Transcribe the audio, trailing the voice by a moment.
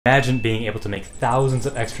Imagine being able to make thousands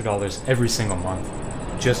of extra dollars every single month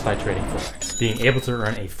just by trading Forex. Being able to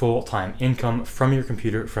earn a full-time income from your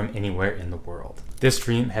computer from anywhere in the world. This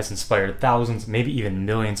dream has inspired thousands, maybe even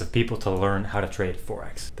millions of people to learn how to trade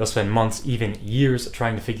Forex. They'll spend months, even years,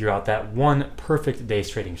 trying to figure out that one perfect day's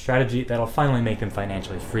trading strategy that'll finally make them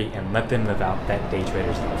financially free and let them live out that day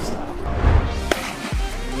trader's lifestyle.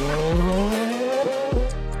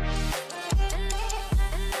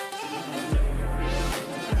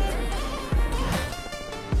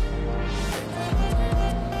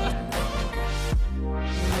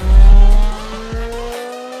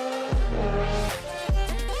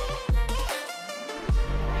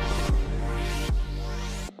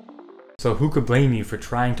 So who could blame you for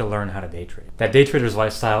trying to learn how to day trade? That day trader's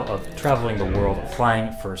lifestyle of traveling the world,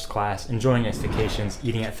 flying first class, enjoying nice vacations,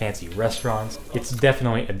 eating at fancy restaurants, it's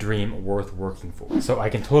definitely a dream worth working for. So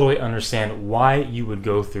I can totally understand why you would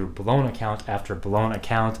go through blown account after blown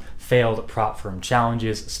account, failed prop firm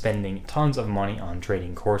challenges, spending tons of money on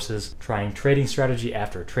trading courses, trying trading strategy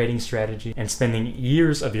after trading strategy, and spending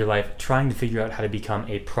years of your life trying to figure out how to become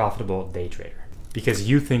a profitable day trader. Because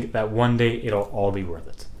you think that one day it'll all be worth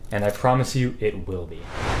it. And I promise you it will be.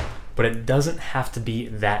 But it doesn't have to be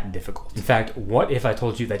that difficult. In fact, what if I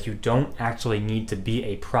told you that you don't actually need to be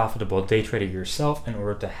a profitable day trader yourself in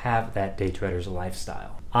order to have that day trader's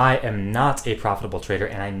lifestyle? I am not a profitable trader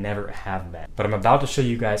and I never have been. But I'm about to show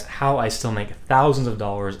you guys how I still make thousands of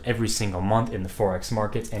dollars every single month in the Forex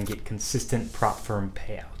markets and get consistent prop firm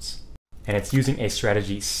payouts. And it's using a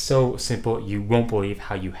strategy so simple you won't believe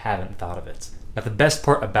how you haven't thought of it. Now, the best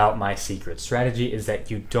part about my secret strategy is that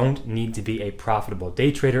you don't need to be a profitable day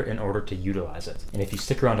trader in order to utilize it. And if you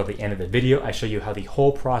stick around till the end of the video, I show you how the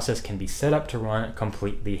whole process can be set up to run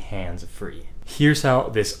completely hands-free. Here's how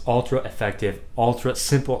this ultra effective, ultra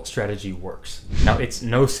simple strategy works. Now, it's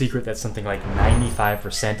no secret that something like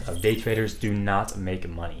 95% of day traders do not make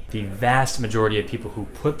money. The vast majority of people who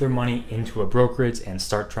put their money into a brokerage and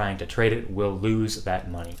start trying to trade it will lose that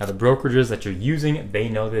money. Now, the brokerages that you're using, they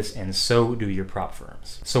know this, and so do your prop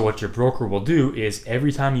firms. So what your broker will do is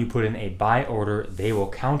every time you put in a buy order, they will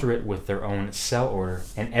counter it with their own sell order.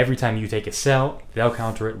 And every time you take a sell, they'll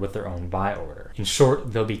counter it with their own buy order. In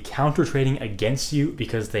short, they'll be counter trading against you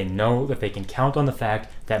because they know that they can count on the fact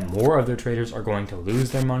that more of their traders are going to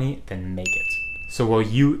lose their money than make it. So while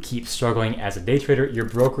you keep struggling as a day trader, your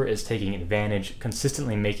broker is taking advantage,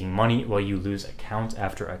 consistently making money while you lose account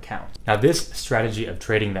after account. Now, this strategy of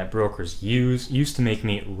trading that brokers used to make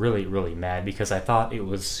me really mad because I thought it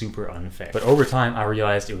was super unfair. But over time, I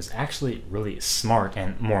realized it was actually really smart,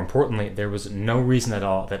 and more importantly, there was no reason at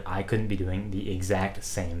all that I couldn't be doing the exact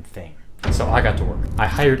same thing. So I got to work. I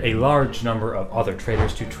hired a large number of other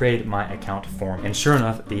traders to trade my account for me. And sure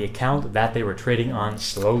enough, the account that they were trading on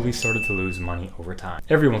slowly started to lose money over time.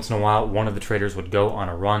 Every once in a while, one of the traders would go on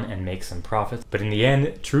a run and make some profit. But in the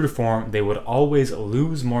end, true to form, they would always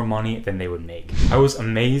lose more money than they would make. I was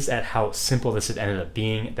amazed at how simple this had ended up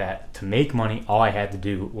being, that to make money, all I had to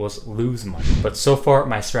do was lose money. But so far,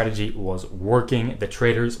 my strategy was working. The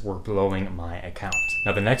traders were blowing my account.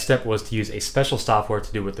 Now, the next step was to use a special software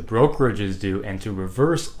to do what the brokerages do and to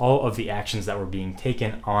reverse all of the actions that were being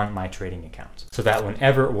taken on my trading account. So that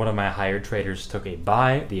whenever one of my hired traders took a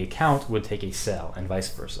buy, the account would take a sell and vice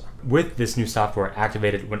versa. With this new software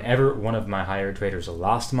activated, whenever one of my hired traders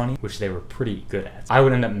lost money, which they were pretty good at, I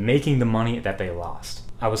would end up making the money that they lost.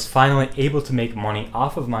 I was finally able to make money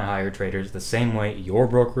off of my hired traders the same way your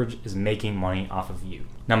brokerage is making money off of you.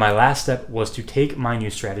 Now, my last step was to take my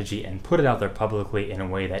new strategy and put it out there publicly in a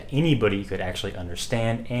way that anybody could actually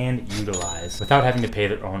understand and utilize without having to pay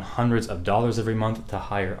their own hundreds of dollars every month to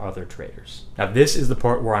hire other traders. Now, this is the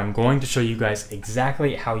part where I'm going to show you guys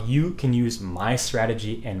exactly how you can use my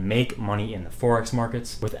strategy and make money in the Forex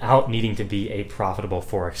markets without needing to be a profitable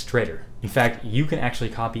Forex trader. In fact, you can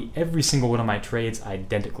actually copy every single one of my trades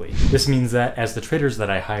identically. This means that as the traders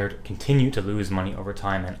that I hired continue to lose money over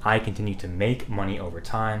time and I continue to make money over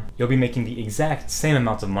time, you'll be making the exact same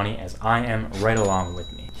amounts of money as I am right along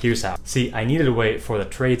with me. Here's how. See, I needed a way for the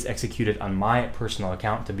trades executed on my personal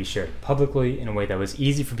account to be shared publicly in a way that was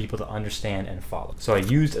easy for people to understand and follow. So I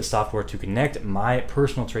used a software to connect my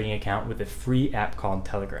personal trading account with a free app called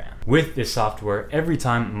Telegram. With this software, every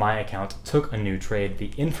time my account took a new trade,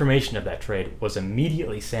 the information of that trade was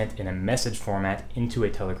immediately sent in a message format into a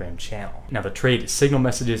Telegram channel. Now, the trade signal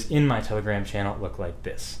messages in my Telegram channel look like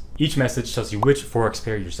this. Each message tells you which Forex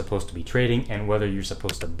pair you're supposed to be trading and whether you're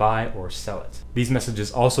supposed to buy or sell it. These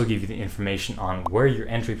messages also give you the information on where your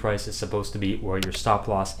entry price is supposed to be, where your stop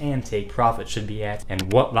loss and take profit should be at,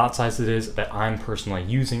 and what lot size it is that I'm personally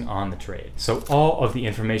using on the trade. So all of the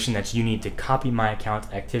information that you need to copy my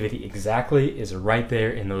account activity exactly is right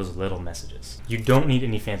there in those little messages. You don't need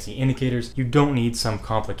any fancy indicators. You don't need some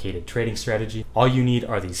complicated trading strategy. All you need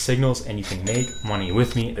are these signals, and you can make money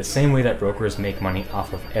with me the same way that brokers make money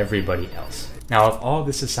off of everybody else. Now, if all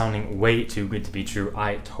this is sounding way too good to be true,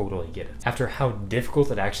 I totally get it. After how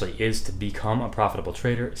difficult it actually is to become a profitable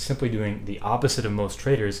trader, simply doing the opposite of most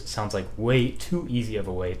traders sounds like way too easy of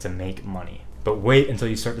a way to make money. But wait until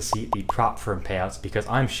you start to see the prop firm payouts, because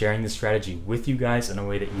I'm sharing this strategy with you guys in a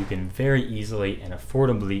way that you can very easily and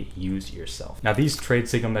affordably use yourself. Now, these trade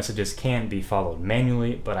signal messages can be followed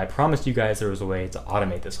manually, but I promised you guys there was a way to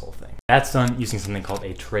automate this whole thing. That's done using something called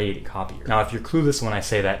a Trade Copier. Now, if you're clueless when I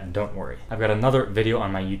say that, don't worry. I've got another video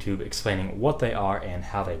on my YouTube explaining what they are and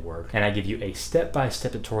how they work, and I give you a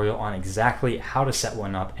step-by-step tutorial on exactly how to set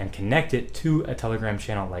one up and connect it to a Telegram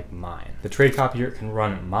channel like mine. The Trade Copier can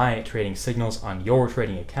run my trading signals on your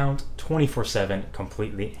trading account 24/7,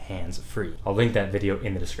 completely hands-free. I'll link that video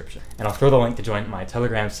in the description, and I'll throw the link to join my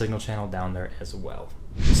Telegram signal channel down there as well.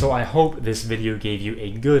 So I hope this video gave you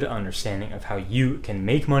a good understanding of how you can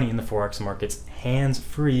make money in the Forex markets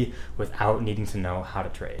hands-free without needing to know how to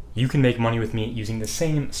trade. You can make money with me using the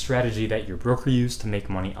same strategy that your broker used to make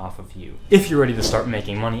money off of you. If you're ready to start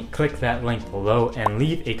making money, click that link below and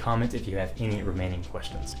leave a comment if you have any remaining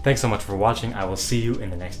questions. Thanks so much for watching. I will see you in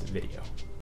the next video.